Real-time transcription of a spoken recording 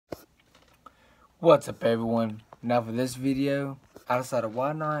What's up, everyone? Now for this video, I decided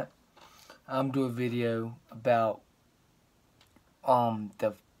why not do a video about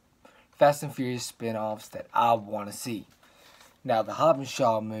the Fast and Furious spin-offs that I want to see. Now the Hobbs and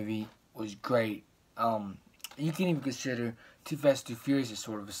Shaw movie was great. You can even consider Too Fast Too Furious as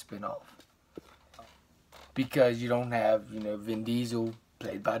sort of a spin-off because you don't have Vin Diesel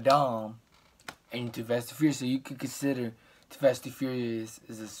played by Dom and Too Fast Too Furious, so you could consider Too Fast Too Furious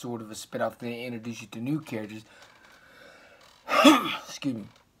is a sort of a spin-off thing to introduce you to new characters. Excuse me.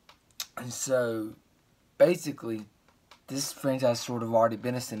 And so, basically, this franchise sort of already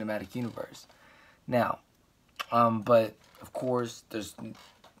been a cinematic universe. Now, but of course, there's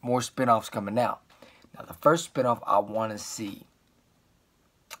more spin-offs coming out. Now, the first spin-off I want to see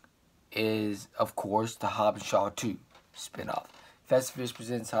is, of course, the Hobbs and Shaw 2 spin-off. Fast and Furious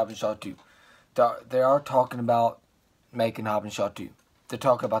presents Hobbs and Shaw 2. They are talking about making Hobbs and Shaw 2. They're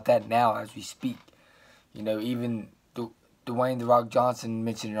talking about that now as we speak. Even Dwayne "The Rock" Johnson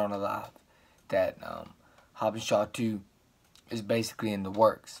mentioned it on a live that Hobbs and Shaw 2 is basically in the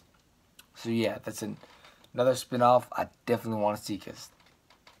works. So yeah, that's another spin-off I definitely want to see because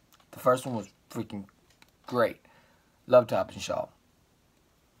the first one was freaking great. Loved Hobbs and Shaw.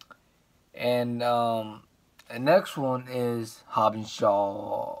 And the next one is Hobbs and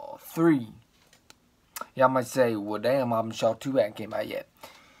Shaw 3. Y'all might say, well, damn, Hobbs and Shaw 2 hasn't came out yet.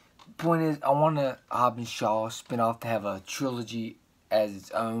 The point is, I want a Hobbs and Shaw spin-off to have a trilogy as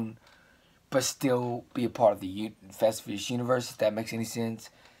its own, but still be a part of the Fast and Furious universe, if that makes any sense.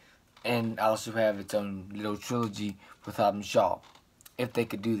 And also have its own little trilogy with Hobbs and Shaw, if they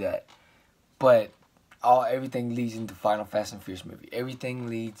could do that. But everything leads into final Fast and Furious movie. Everything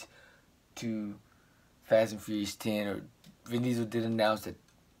leads to Fast and Furious 10, or Vin Diesel did announce that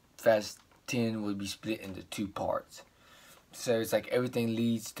Fast 10 will be split into 2 parts. So it's like everything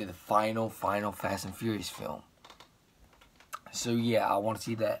leads to the final Fast and Furious film. So yeah, I want to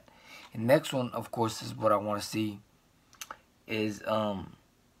see that. And next one, of course, is what I want to see is a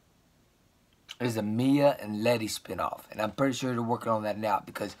Mia and Letty spinoff. And I'm pretty sure they're working on that now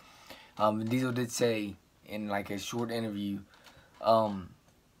because Vin Diesel did say in like a short interview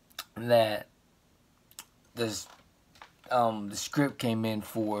that the script came in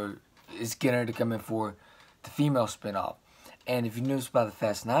for, it's getting ready to come in for the female spinoff. And if you notice by the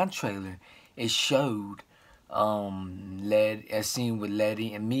Fast 9 trailer, it showed a scene with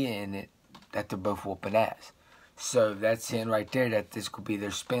Letty and Mia in it that they're both whooping ass. So that's saying right there that this could be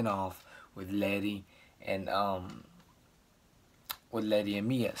their spinoff with Letty and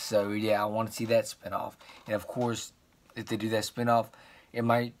Mia. So yeah, I want to see that spinoff. And of course, if they do that spinoff, it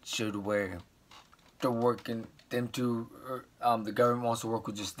might show to where they're working them two, or the government wants to work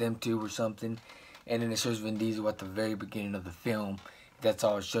with just them two or something, and then it shows Vin Diesel at the very beginning of the film. That's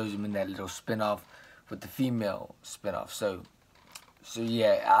all it shows him in that little spinoff with the female spinoff. So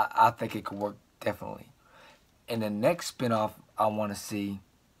yeah, I think it could work definitely. And the next spinoff I want to see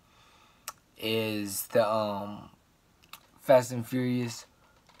is the Fast and Furious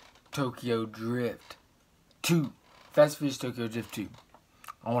Tokyo Drift 2. Fast and Furious Tokyo Drift 2.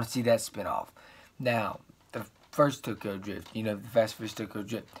 I want to see that spinoff. Now, the first Tokyo Drift, the Fast and Furious Tokyo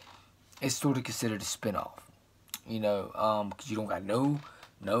Drift, it's sort of considered a spinoff. Because you don't got none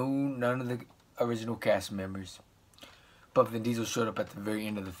of the original cast members. But Vin Diesel showed up at the very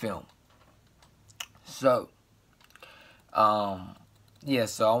end of the film. So, yeah,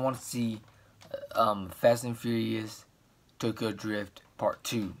 so I want to see Fast and Furious Tokyo Drift Part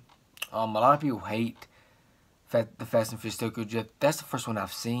 2. A lot of people hate the Fast and Furious Tokyo Drift. That's the first one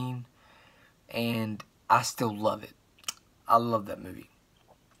I've seen, and I still love it. I love that movie.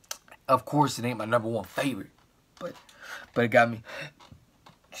 Of course, it ain't my #1 favorite, but it got me.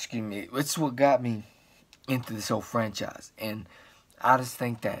 Excuse me. It's what got me into this whole franchise, and I just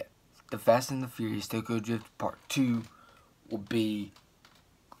think that the Fast and the Furious Tokyo Drift Part 2 will be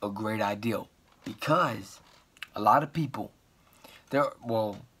a great idea because a lot of people,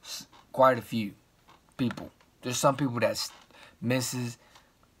 quite a few people. There's some people that misses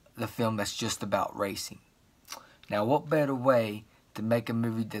the film that's just about racing. Now, what better way to make a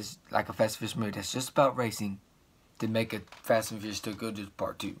movie that's like a Fast and Furious movie that's just about racing than make a Fast and Furious Tokyo Drift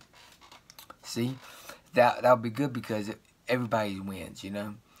Part 2? See, that would be good because everybody wins,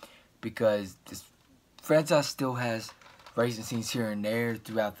 because this franchise still has racing scenes here and there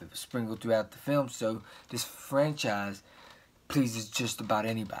sprinkled throughout the film. So this franchise pleases just about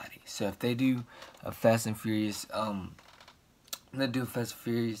anybody. So if they do a Fast and Furious, Fast and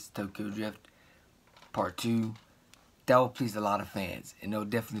Furious Tokyo Drift Part 2, that will please a lot of fans, and it'll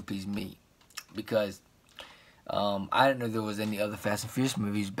definitely please me because I didn't know there was any other Fast and Furious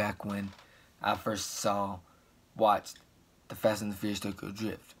movies back when I first watched the Fast and the Furious Tokyo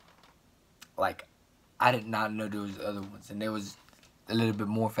Drift. Like, I did not know there was other ones, and there was a little bit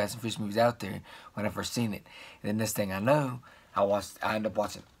more Fast and Furious movies out there when I first seen it. And then next thing I know, I ended up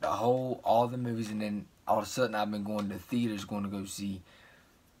watching all the movies, and then all of a sudden I've been going to theaters, going to go see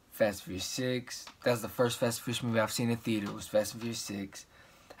Fast and Furious 6. That's the first Fast and Furious movie I've seen in theater, was Fast and Furious 6.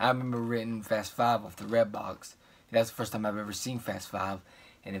 I remember renting Fast 5 off the Redbox. That's the first time I've ever seen Fast 5.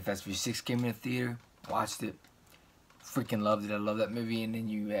 And then Fast and Furious 6 came in the theater, watched it, freaking loved it. I love that movie. And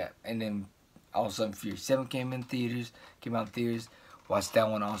then all of a sudden Furious 7 came out in theaters, watched that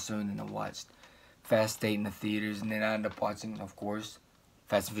one also, and then I watched Fast 8 in the theaters, and then I ended up watching, of course,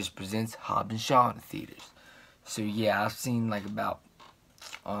 Fast and Furious Presents Hobbs and Shaw in the theaters. So yeah, I've seen like about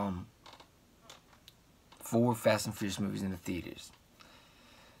 4 Fast and Furious movies in the theaters.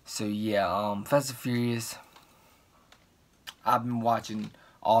 So yeah, Fast and Furious, I've been watching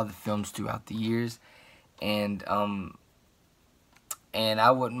all the films throughout the years, and I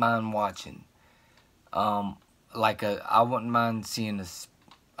wouldn't mind watching I wouldn't mind seeing this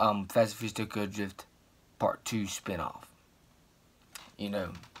Fast and Furious Tokyo Drift Part 2 spinoff. You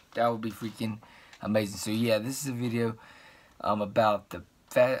know, that would be freaking amazing. So yeah, this is a video about the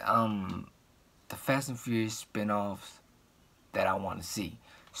Fast and Furious spinoffs that I want to see.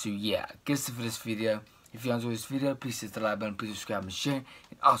 So yeah, guess it for this video. If you enjoyed this video, please hit the like button, please subscribe and share,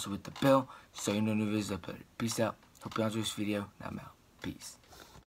 and also hit the bell so you know new videos uploaded. Peace out. Hope you enjoyed this video, and I'm out. Peace.